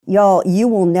Y'all, you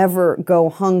will never go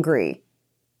hungry,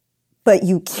 but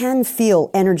you can feel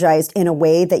energized in a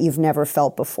way that you've never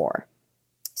felt before.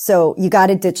 So you got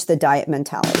to ditch the diet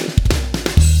mentality.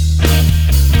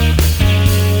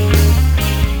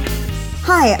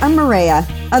 Hi, I'm Maria,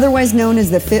 otherwise known as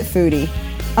the Fit Foodie.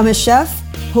 I'm a chef,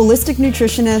 holistic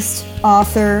nutritionist,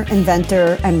 author,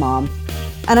 inventor, and mom.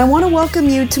 And I want to welcome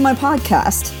you to my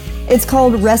podcast. It's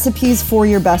called Recipes for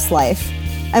Your Best Life.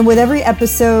 And with every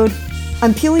episode,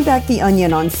 I'm peeling back the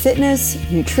onion on fitness,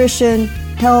 nutrition,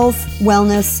 health,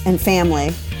 wellness, and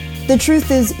family. The truth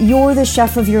is, you're the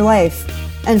chef of your life.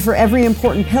 And for every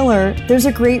important pillar, there's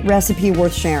a great recipe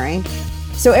worth sharing.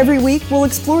 So every week, we'll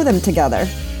explore them together.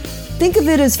 Think of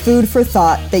it as food for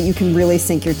thought that you can really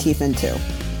sink your teeth into.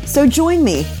 So join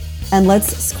me, and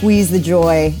let's squeeze the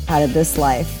joy out of this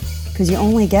life, because you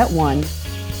only get one.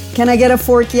 Can I get a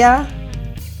fork, yeah?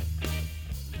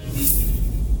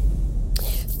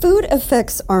 Food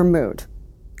affects our mood,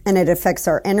 and it affects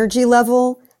our energy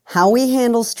level, how we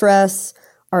handle stress,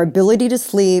 our ability to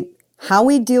sleep, how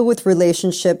we deal with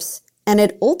relationships, and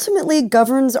it ultimately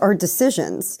governs our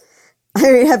decisions.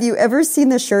 Have you ever seen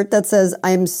the shirt that says,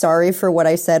 "I'm sorry for what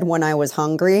I said when I was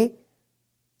hungry"?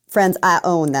 Friends, I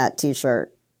own that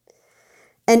t-shirt.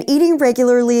 And eating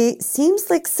regularly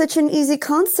seems like such an easy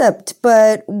concept,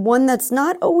 but one that's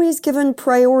not always given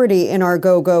priority in our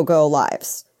go, go, go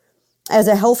lives. As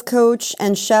a health coach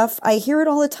and chef, I hear it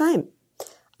all the time.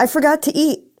 I forgot to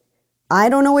eat. I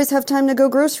don't always have time to go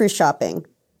grocery shopping.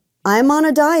 I'm on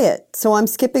a diet, so I'm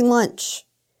skipping lunch.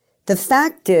 The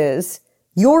fact is,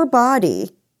 your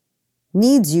body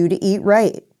needs you to eat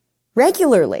right,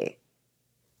 regularly.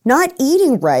 Not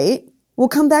eating right will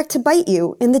come back to bite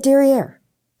you in the derriere,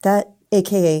 that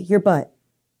aka your butt.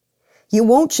 You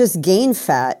won't just gain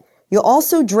fat, you'll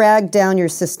also drag down your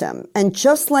system. And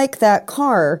just like that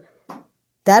car,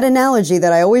 that analogy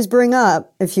that I always bring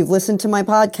up, if you've listened to my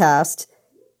podcast,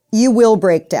 you will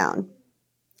break down.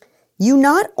 You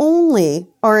not only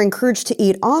are encouraged to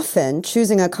eat often,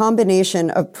 choosing a combination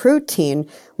of protein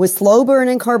with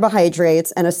slow-burning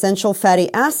carbohydrates and essential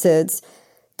fatty acids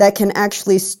that can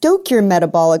actually stoke your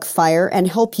metabolic fire and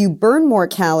help you burn more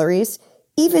calories,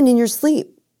 even in your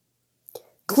sleep.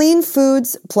 Clean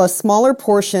foods plus smaller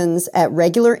portions at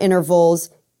regular intervals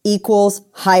equals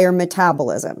higher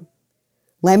metabolism.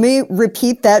 Let me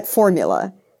repeat that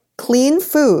formula. Clean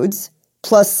foods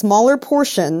plus smaller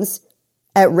portions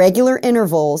at regular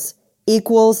intervals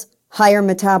equals higher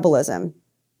metabolism.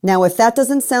 Now, if that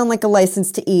doesn't sound like a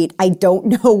license to eat, I don't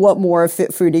know what more a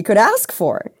Fit Foodie could ask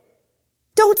for.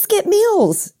 Don't skip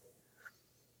meals.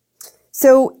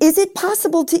 So is it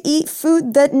possible to eat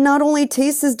food that not only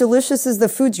tastes as delicious as the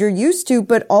foods you're used to,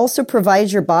 but also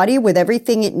provides your body with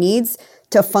everything it needs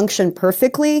to function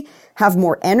perfectly, have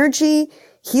more energy,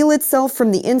 heal itself from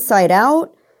the inside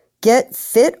out, get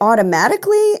fit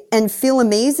automatically, and feel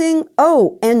amazing?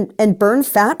 Oh, and burn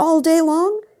fat all day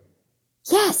long?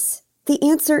 Yes, the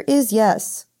answer is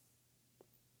yes.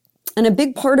 And a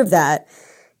big part of that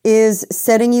is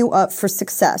setting you up for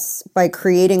success by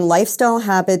creating lifestyle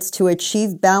habits to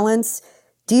achieve balance,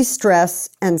 de-stress,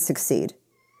 and succeed.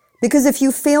 Because if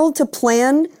you fail to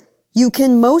plan, you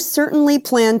can most certainly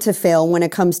plan to fail when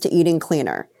it comes to eating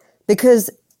cleaner. Because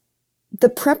the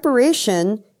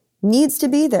preparation needs to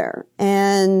be there,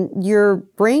 and your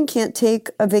brain can't take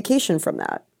a vacation from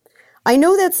that. I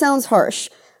know that sounds harsh,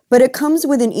 but it comes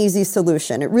with an easy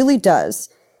solution. It really does.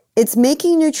 It's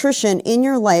making nutrition in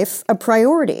your life a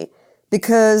priority,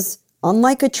 because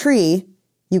unlike a tree,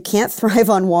 you can't thrive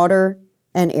on water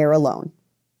and air alone.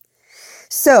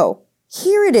 So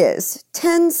here it is,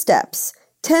 10 steps,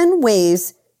 10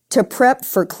 ways to prep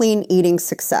for clean eating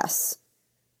success.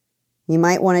 You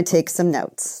might want to take some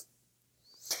notes.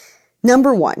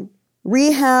 Number 1,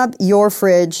 rehab your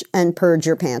fridge and purge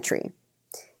your pantry.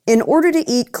 In order to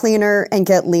eat cleaner and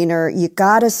get leaner, you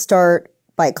gotta start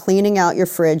by cleaning out your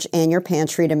fridge and your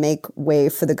pantry to make way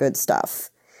for the good stuff.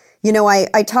 You know,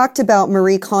 I talked about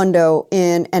Marie Kondo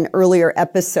in an earlier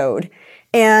episode,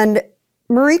 and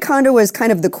Marie Kondo is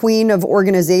kind of the queen of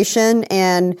organization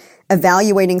and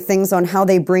evaluating things on how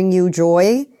they bring you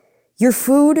joy. Your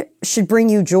food should bring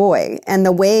you joy, and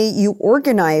the way you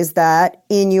organize that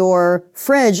in your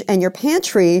fridge and your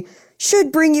pantry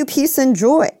should bring you peace and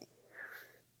joy.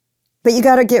 But you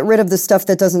got to get rid of the stuff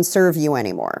that doesn't serve you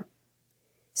anymore.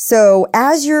 So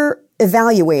as you're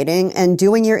evaluating and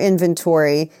doing your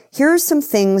inventory, here are some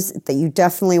things that you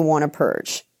definitely want to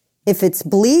purge. If it's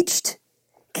bleached,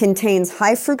 contains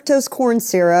high fructose corn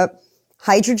syrup,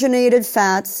 hydrogenated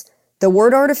fats, the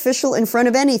word artificial in front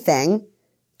of anything,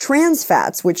 trans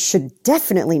fats, which should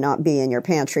definitely not be in your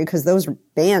pantry because those are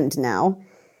banned now,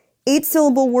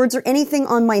 8-syllable words or anything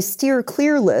on my steer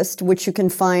clear list, which you can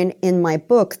find in my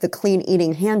book, The Clean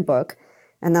Eating Handbook,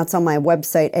 and that's on my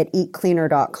website at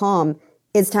eatcleaner.com,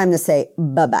 it's time to say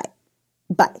bye-bye.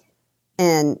 Bye.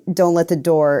 And don't let the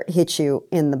door hit you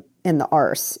in the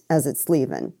arse as it's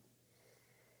leaving.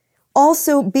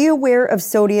 Also, be aware of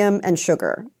sodium and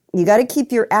sugar. You got to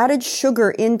keep your added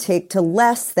sugar intake to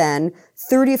less than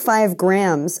 35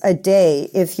 grams a day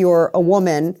if you're a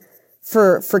woman.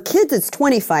 For kids, it's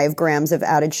 25 grams of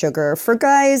added sugar. For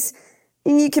guys,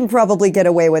 you can probably get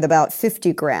away with about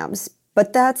 50 grams,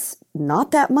 but that's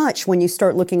not that much when you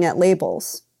start looking at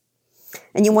labels.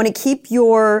 And you want to keep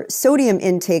your sodium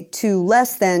intake to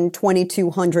less than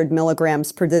 2,200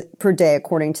 milligrams per day,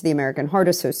 according to the American Heart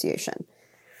Association.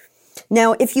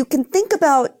 Now, if you can think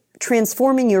about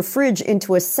transforming your fridge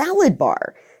into a salad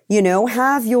bar,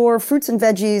 have your fruits and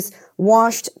veggies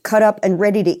washed, cut up, and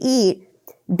ready to eat,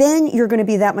 then you're going to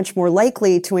be that much more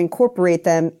likely to incorporate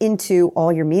them into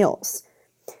all your meals.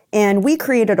 And we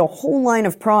created a whole line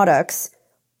of products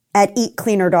at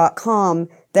eatcleaner.com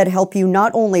that help you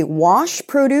not only wash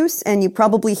produce, and you're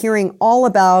probably hearing all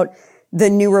about the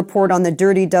new report on the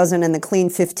Dirty Dozen and the Clean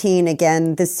 15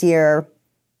 again this year.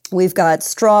 We've got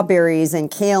strawberries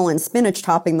and kale and spinach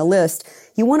topping the list.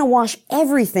 You want to wash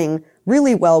everything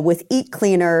really well with Eat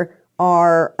Cleaner,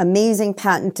 our amazing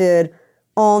patented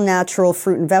all-natural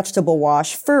fruit and vegetable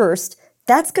wash first.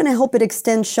 That's going to help it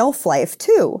extend shelf life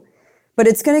too. But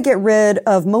it's going to get rid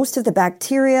of most of the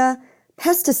bacteria,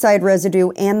 pesticide residue,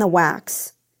 and the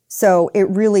wax. So it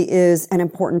really is an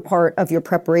important part of your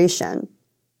preparation.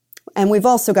 And we've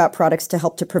also got products to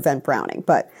help to prevent browning,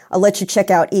 but I'll let you check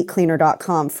out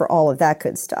eatcleaner.com for all of that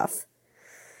good stuff.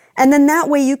 And then that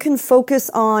way you can focus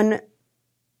on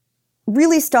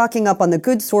really stocking up on the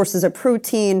good sources of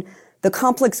protein, the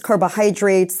complex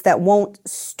carbohydrates that won't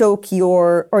spike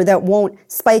your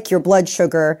blood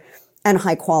sugar, and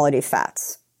high quality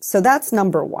fats. So that's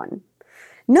number one.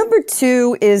 Number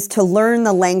two is to learn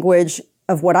the language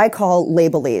of what I call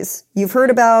labelese. You've heard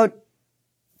about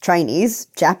Chinese,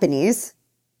 Japanese.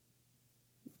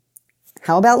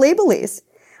 How about labelese?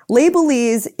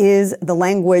 Labelese is the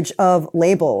language of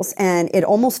labels, and it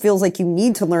almost feels like you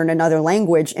need to learn another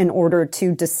language in order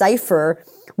to decipher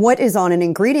what is on an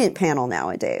ingredient panel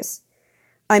nowadays.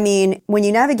 I mean, when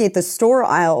you navigate the store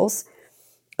aisles,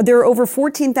 there are over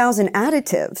 14,000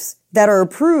 additives that are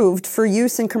approved for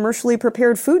use in commercially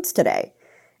prepared foods today.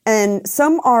 And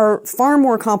some are far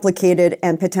more complicated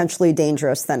and potentially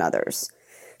dangerous than others.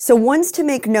 So ones to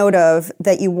make note of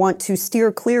that you want to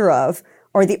steer clear of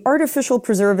are the artificial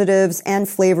preservatives and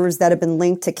flavors that have been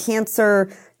linked to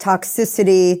cancer,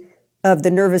 toxicity of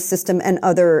the nervous system, and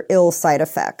other ill side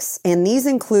effects. And these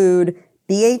include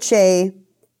BHA,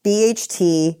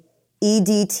 BHT,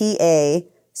 EDTA,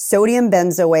 sodium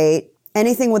benzoate,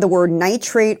 anything with the word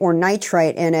nitrate or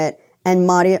nitrite in it, and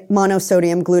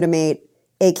monosodium glutamate,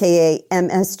 aka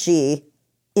MSG,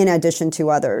 in addition to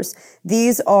others.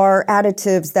 These are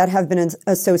additives that have been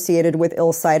associated with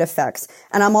ill side effects.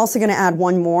 And I'm also going to add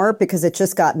one more because it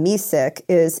just got me sick,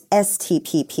 is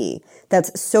STPP.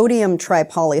 That's sodium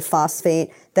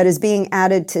tripolyphosphate that is being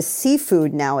added to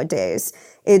seafood nowadays.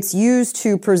 It's used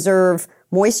to preserve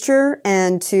moisture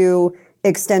and to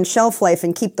extend shelf life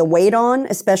and keep the weight on,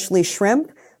 especially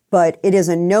shrimp, but it is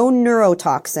a known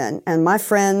neurotoxin. And my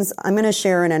friends, I'm going to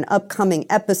share in an upcoming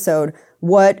episode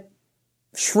what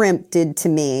shrimp did to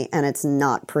me, and it's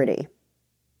not pretty.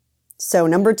 So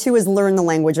number two is learn the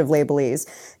language of labelese.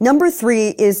 Number three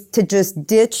is to just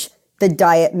ditch the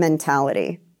diet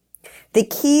mentality. The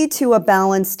key to a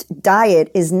balanced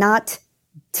diet is not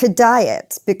to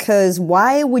diet, because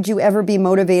why would you ever be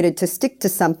motivated to stick to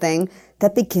something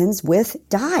that begins with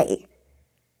die?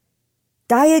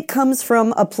 Diet comes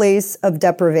from a place of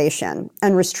deprivation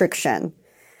and restriction.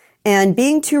 And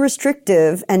being too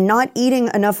restrictive and not eating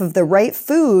enough of the right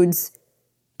foods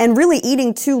and really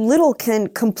eating too little can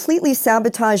completely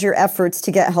sabotage your efforts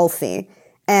to get healthy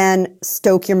and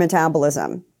stoke your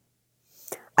metabolism.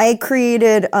 I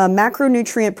created a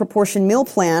macronutrient proportion meal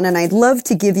plan, and I'd love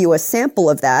to give you a sample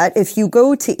of that. If you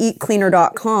go to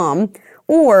eatcleaner.com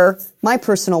or my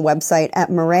personal website at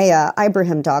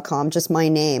MariaIbrahim.com, just my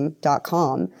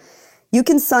name.com, you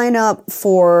can sign up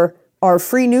for our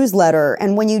free newsletter.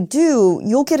 And when you do,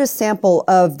 you'll get a sample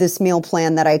of this meal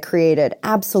plan that I created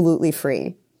absolutely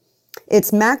free.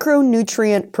 It's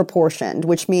macronutrient proportioned,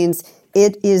 which means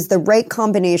it is the right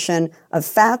combination of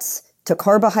fats to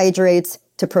carbohydrates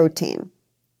to protein.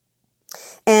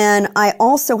 And I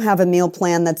also have a meal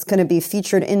plan that's going to be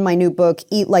featured in my new book,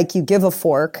 Eat Like You Give a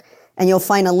Fork, and you'll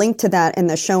find a link to that in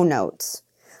the show notes.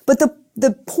 But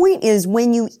the point is,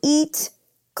 when you eat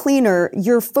cleaner,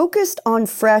 you're focused on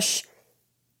fresh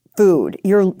food.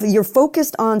 You're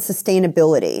focused on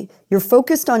sustainability. You're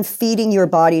focused on feeding your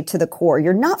body to the core.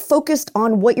 You're not focused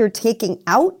on what you're taking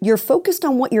out. You're focused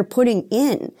on what you're putting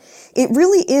in. It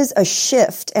really is a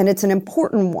shift, and it's an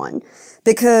important one,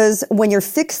 because when you're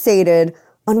fixated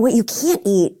on what you can't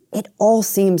eat, it all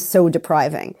seems so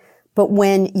depriving. But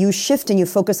when you shift and you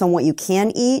focus on what you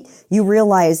can eat, you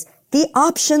realize the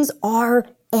options are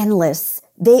endless.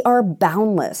 They are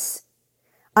boundless.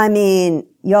 I mean,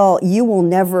 y'all, you will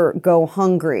never go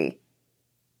hungry,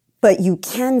 but you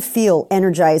can feel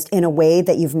energized in a way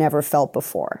that you've never felt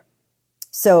before.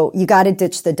 So you got to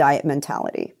ditch the diet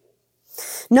mentality.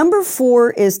 Number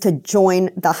 4 is to join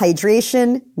the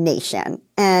Hydration Nation.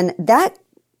 And that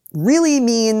really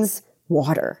means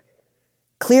water,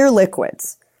 clear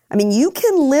liquids. I mean, you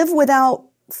can live without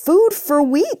food for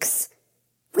weeks,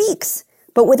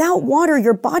 but without water,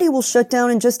 your body will shut down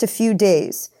in just a few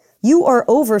days. You are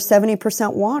over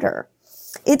 70% water.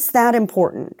 It's that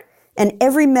important. And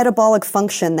every metabolic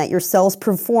function that your cells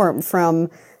perform, from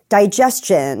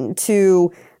digestion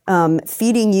to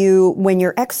feeding you when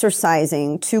you're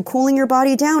exercising to cooling your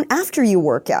body down after you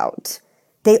work out,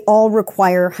 they all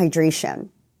require hydration.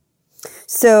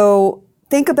 So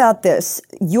think about this.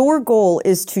 Your goal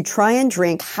is to try and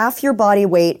drink half your body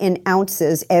weight in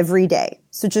ounces every day.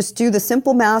 So just do the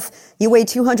simple math. You weigh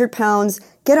 200 pounds,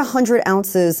 get 100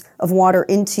 ounces of water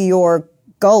into your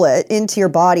gullet, into your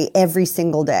body every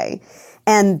single day.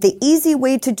 And the easy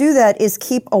way to do that is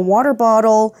keep a water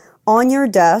bottle on your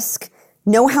desk,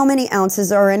 know how many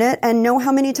ounces are in it, and know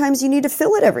how many times you need to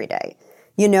fill it every day.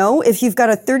 You know, if you've got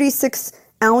a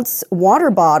 36-ounce water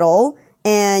bottle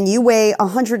and you weigh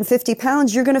 150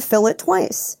 pounds, you're going to fill it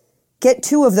twice. Get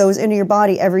 2 of those into your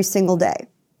body every single day.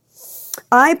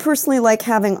 I personally like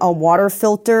having a water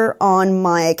filter on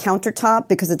my countertop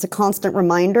because it's a constant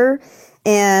reminder.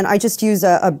 And I just use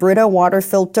a Brita water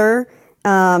filter.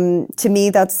 To me,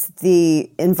 that's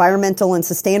the environmental and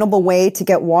sustainable way to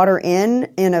get water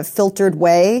in a filtered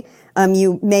way.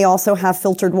 You may also have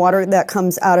filtered water that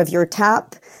comes out of your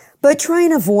tap, but try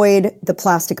and avoid the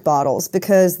plastic bottles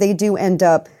because they do end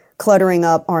up cluttering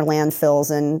up our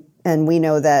landfills, and we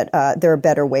know that there are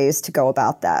better ways to go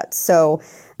about that. So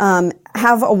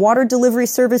have a water delivery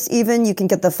service even. You can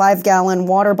get the 5-gallon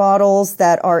water bottles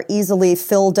that are easily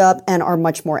filled up and are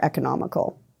much more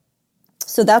economical.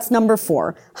 So that's number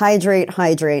 4, hydrate,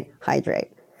 hydrate,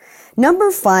 hydrate.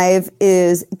 Number 5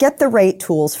 is get the right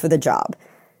tools for the job.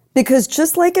 Because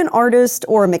just like an artist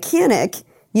or a mechanic,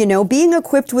 you know, being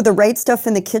equipped with the right stuff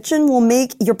in the kitchen will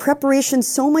make your preparation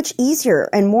so much easier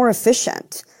and more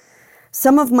efficient.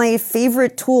 Some of my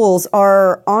favorite tools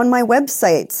are on my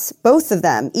websites, both of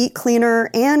them, Eat Cleaner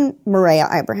and Maria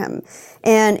Ibrahim.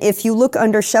 And if you look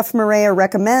under Chef Maria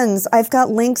Recommends, I've got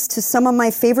links to some of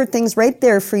my favorite things right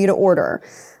there for you to order.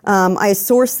 I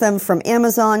source them from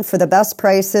Amazon for the best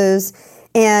prices.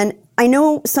 And I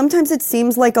know sometimes it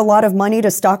seems like a lot of money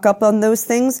to stock up on those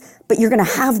things, but you're going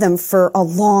to have them for a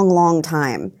long, long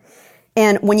time.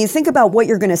 And when you think about what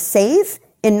you're going to save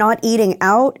in not eating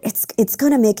out, it's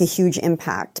going to make a huge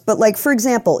impact. But like, for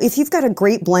example, if you've got a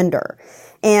great blender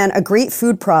and a great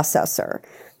food processor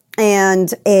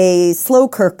and a slow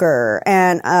cooker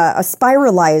and a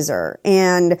spiralizer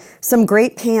and some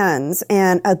great pans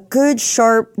and a good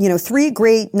sharp, 3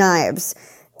 great knives,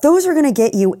 those are going to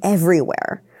get you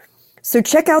everywhere. So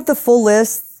check out the full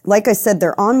list. Like I said,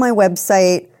 they're on my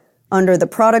website under the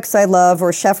products I love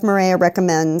or Chef Maria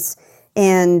Recommends,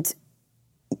 and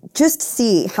just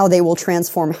see how they will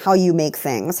transform how you make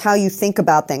things, how you think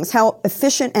about things, how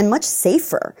efficient and much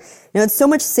safer. It's so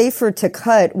much safer to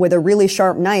cut with a really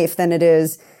sharp knife than it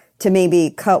is to maybe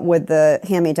cut with the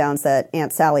hand-me-downs that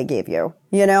Aunt Sally gave you.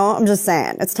 I'm just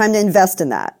saying, it's time to invest in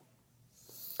that.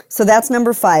 So that's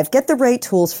number 5, get the right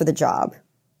tools for the job.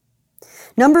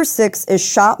 Number 6 is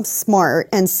shop smart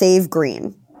and save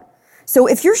green. So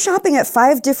if you're shopping at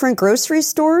 5 different grocery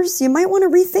stores, you might want to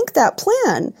rethink that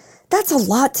plan. That's a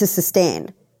lot to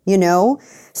sustain,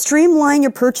 Streamline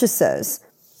your purchases.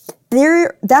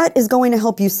 That is going to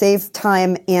help you save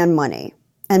time and money.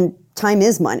 And time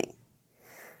is money.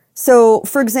 So,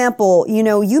 for example,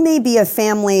 you may be a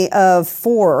family of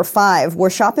 4 or 5 where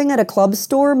shopping at a club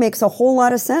store makes a whole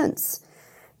lot of sense.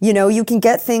 You can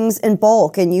get things in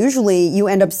bulk, and usually you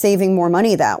end up saving more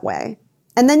money that way.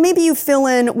 And then maybe you fill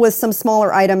in with some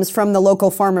smaller items from the local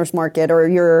farmer's market or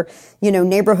your,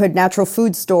 neighborhood natural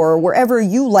food store, or wherever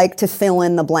you like to fill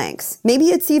in the blanks. Maybe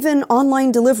it's even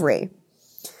online delivery.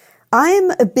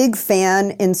 I'm a big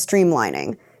fan in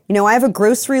streamlining. I have a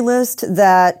grocery list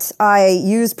that I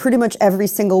use pretty much every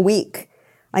single week.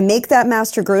 I make that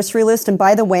master grocery list. And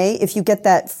by the way, if you get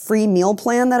that free meal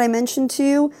plan that I mentioned to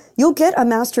you, you'll get a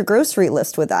master grocery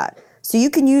list with that. So you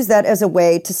can use that as a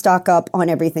way to stock up on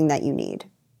everything that you need.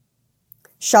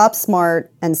 Shop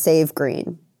smart and save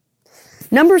green.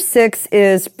 Number 6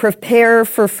 is prepare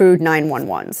for food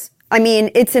 911s. I mean,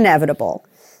 it's inevitable.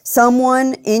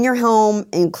 Someone in your home,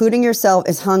 including yourself,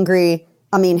 is hangry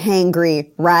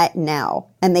right now.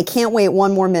 And they can't wait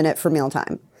one more minute for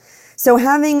mealtime. So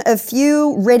having a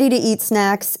few ready-to-eat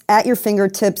snacks at your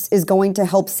fingertips is going to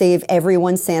help save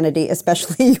everyone's sanity,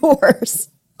 especially yours.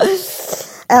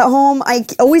 At home, I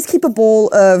always keep a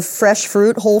bowl of fresh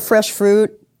fruit, whole fresh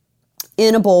fruit,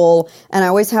 in a bowl, and I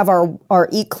always have our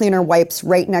Eat Cleaner wipes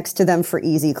right next to them for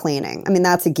easy cleaning. I mean,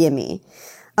 that's a gimme.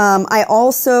 I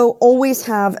also always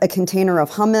have a container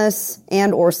of hummus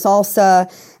and or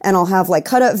salsa, and I'll have like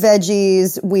cut up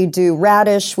veggies. We do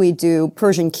radish, we do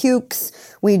Persian cukes,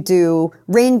 we do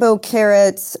rainbow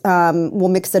carrots. We'll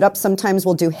mix it up. Sometimes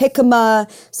we'll do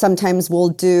jicama. Sometimes we'll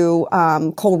do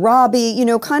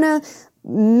kohlrabi, kind of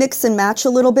mix and match a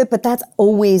little bit, but that's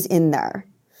always in there.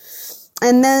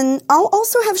 And then I'll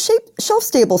also have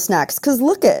shelf-stable snacks because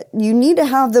you need to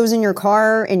have those in your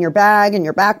car, in your bag, in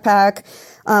your backpack.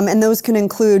 And those can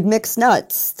include mixed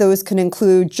nuts. Those can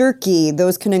include jerky.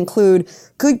 Those can include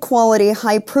good quality,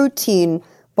 high protein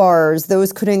bars.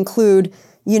 Those could include,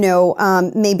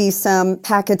 maybe some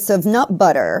packets of nut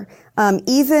butter.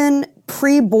 Even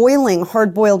pre-boiling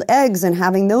hard-boiled eggs and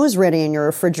having those ready in your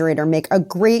refrigerator make a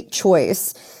great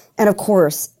choice. And of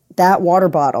course, that water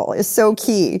bottle is so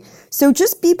key. So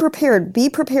just be prepared. Be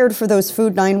prepared for those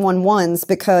food 911s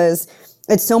because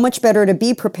it's so much better to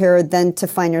be prepared than to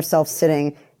find yourself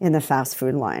sitting in the fast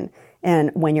food line.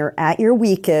 And when you're at your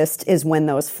weakest is when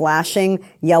those flashing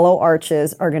yellow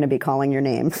arches are going to be calling your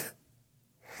name.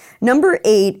 Number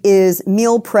 8 is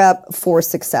meal prep for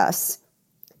success.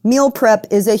 Meal prep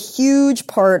is a huge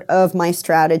part of my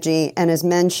strategy and is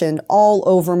mentioned all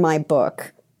over my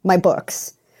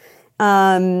books.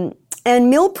 And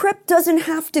meal prep doesn't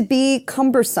have to be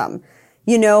cumbersome.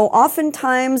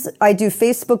 Oftentimes I do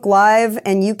Facebook Live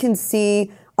and you can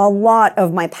see a lot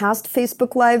of my past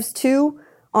Facebook Lives too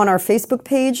on our Facebook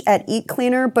page at Eat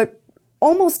Cleaner. But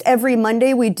almost every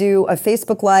Monday we do a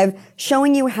Facebook Live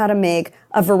showing you how to make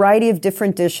a variety of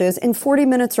different dishes in 40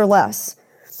 minutes or less.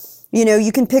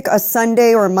 You can pick a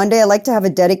Sunday or a Monday. I like to have a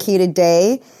dedicated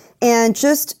day and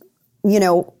just,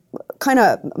 kind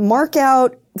of mark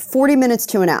out 40 minutes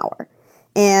to an hour.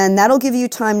 And that'll give you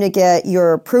time to get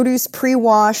your produce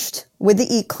pre-washed with the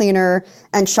Eat Cleaner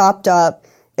and chopped up.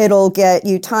 It'll get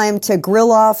you time to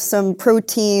grill off some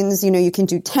proteins. You can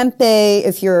do tempeh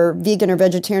if you're vegan or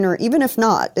vegetarian, or even if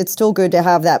not, it's still good to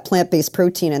have that plant-based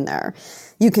protein in there.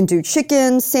 You can do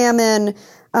chicken, salmon.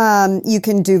 You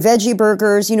can do veggie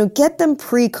burgers. Get them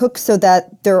pre-cooked so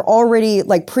that they're already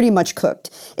like pretty much cooked.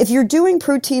 If you're doing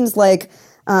proteins like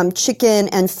chicken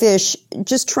and fish,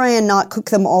 just try and not cook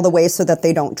them all the way so that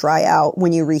they don't dry out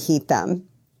when you reheat them.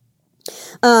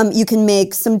 You can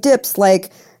make some dips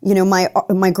like,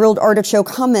 my grilled artichoke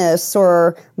hummus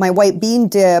or my white bean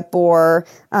dip, or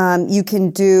you can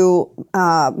do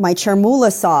my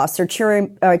chermoula sauce or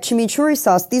chimichurri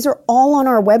sauce. These are all on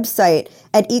our website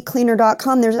at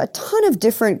eatcleaner.com. There's a ton of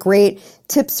different great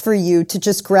tips for you to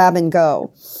just grab and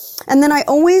go. And then I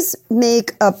always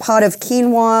make a pot of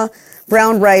quinoa,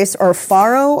 brown rice, or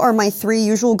farro are my 3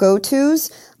 usual go-tos.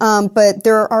 But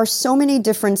there are so many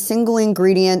different single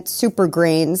ingredient super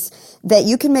grains that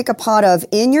you can make a pot of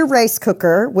in your rice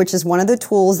cooker, which is one of the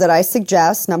tools that I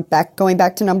suggest. And I'm going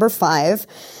back to number 5.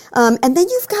 And then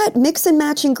you've got mix and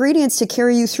match ingredients to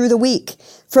carry you through the week.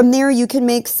 From there, you can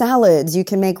make salads, you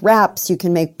can make wraps, you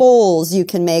can make bowls, you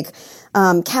can make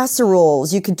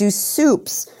casseroles, you could do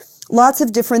soups. Lots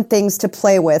of different things to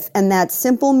play with. And that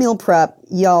simple meal prep,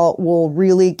 y'all, will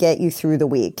really get you through the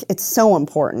week. It's so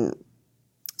important.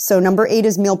 So number 8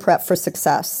 is meal prep for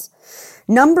success.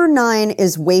 Number 9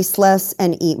 is waste less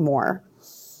and eat more.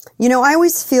 I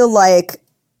always feel like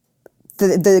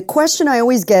the question I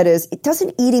always get is,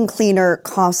 doesn't eating cleaner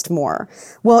cost more?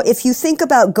 Well, if you think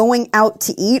about going out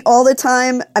to eat all the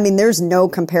time, there's no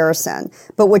comparison.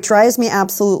 But what drives me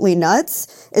absolutely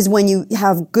nuts is when you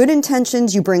have good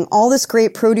intentions, you bring all this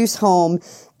great produce home,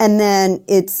 and then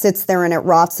it sits there and it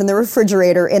rots in the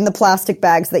refrigerator in the plastic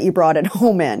bags that you brought it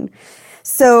home in.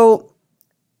 So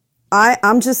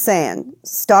I'm just saying,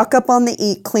 stock up on the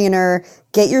Eat Cleaner,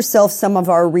 get yourself some of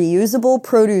our reusable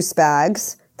produce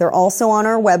bags. They're also on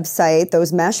our website,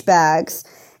 those mesh bags,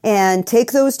 and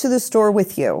take those to the store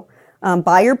with you.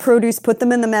 Buy your produce, put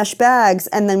them in the mesh bags,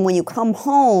 and then when you come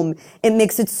home, it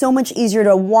makes it so much easier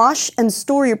to wash and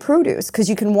store your produce because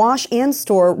you can wash and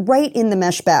store right in the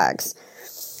mesh bags.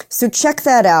 So check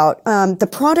that out. The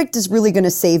product is really going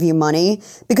to save you money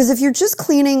because if you're just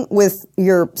cleaning with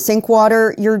your sink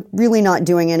water, you're really not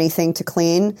doing anything to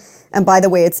clean. And by the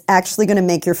way, it's actually going to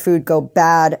make your food go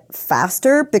bad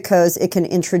faster because it can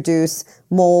introduce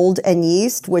mold and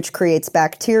yeast, which creates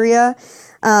bacteria.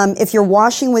 If you're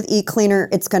washing with Eat Cleaner,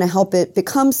 it's going to help it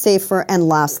become safer and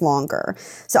last longer.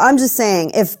 So I'm just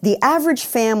saying, if the average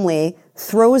family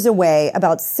throws away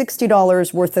about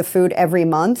 $60 worth of food every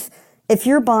month, if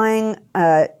you're buying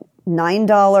a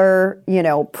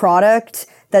 $9, product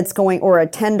that's going, or a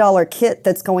 $10 kit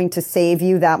that's going to save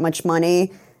you that much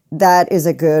money, that is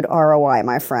a good ROI,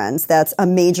 my friends. That's a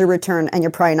major return, and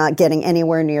you're probably not getting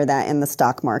anywhere near that in the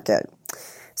stock market.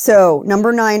 So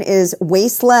number 9 is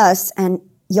waste less, and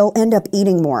you'll end up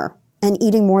eating more and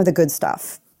eating more of the good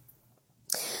stuff.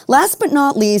 Last but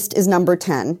not least is number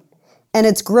 10, and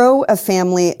it's grow a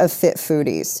family of fit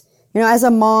foodies. As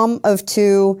a mom of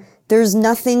 2, there's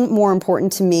nothing more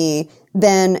important to me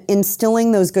than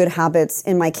instilling those good habits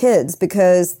in my kids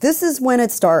because this is when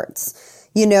it starts.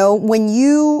 When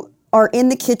you are in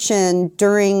the kitchen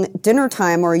during dinner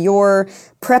time or you're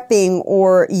prepping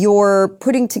or you're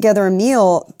putting together a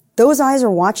meal, those eyes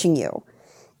are watching you.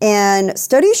 And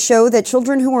studies show that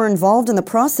children who are involved in the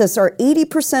process are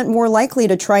 80% more likely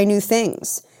to try new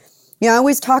things. I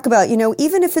always talk about,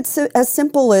 even if it's as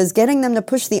simple as getting them to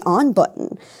push the on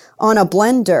button on a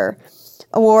blender,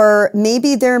 or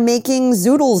maybe they're making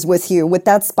zoodles with you with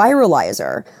that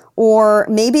spiralizer, or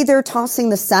maybe they're tossing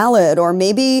the salad, or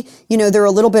maybe, they're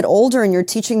a little bit older and you're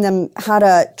teaching them how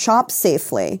to chop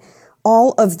safely.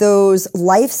 All of those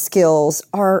life skills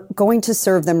are going to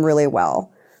serve them really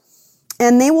well.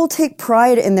 And they will take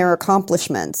pride in their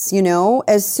accomplishments,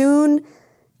 as soon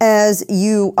as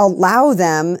you allow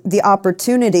them the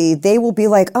opportunity, they will be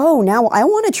like, oh, now I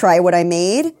want to try what I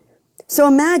made. So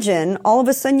imagine all of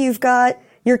a sudden you've got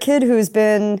your kid who's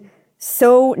been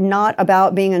so not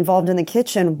about being involved in the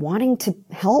kitchen wanting to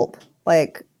help.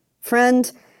 Like,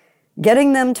 friend,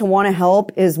 getting them to want to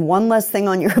help is one less thing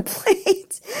on your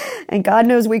plate. And God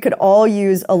knows we could all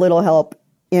use a little help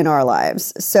in our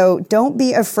lives. So don't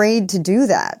be afraid to do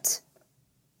that.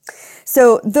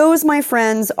 So those, my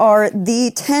friends, are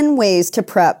the 10 ways to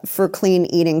prep for clean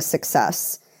eating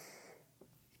success.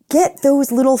 Get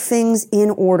those little things in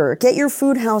order. Get your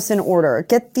food house in order.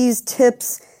 Get these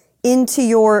tips into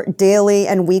your daily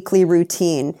and weekly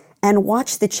routine and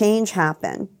watch the change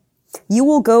happen. You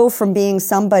will go from being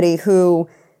somebody who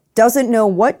doesn't know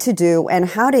what to do and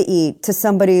how to eat to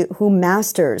somebody who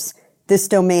masters this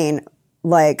domain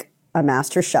like a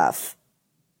master chef.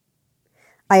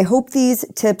 I hope these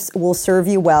tips will serve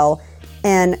you well.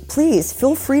 And please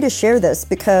feel free to share this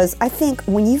because I think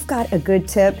when you've got a good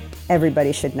tip,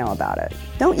 everybody should know about it.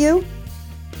 Don't you?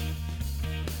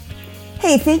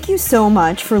 Hey, thank you so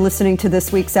much for listening to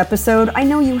this week's episode. I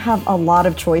know you have a lot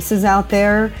of choices out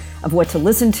there of what to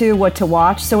listen to, what to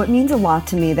watch, so it means a lot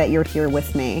to me that you're here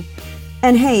with me.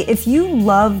 And hey, if you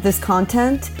love this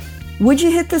content, would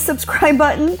you hit the subscribe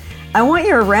button? I want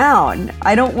you around.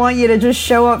 I don't want you to just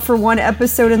show up for one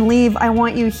episode and leave. I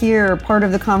want you here, part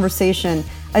of the conversation,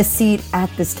 a seat at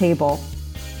this table.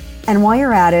 And while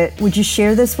you're at it, would you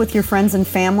share this with your friends and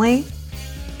family?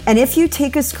 And if you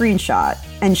take a screenshot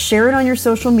and share it on your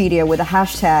social media with a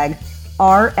hashtag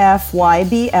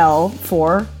RFYBL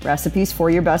for Recipes for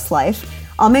Your Best Life,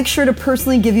 I'll make sure to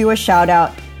personally give you a shout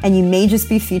out and you may just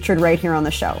be featured right here on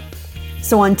the show.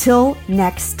 So until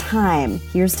next time,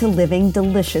 here's to living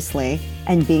deliciously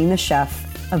and being the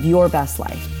chef of your best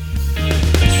life.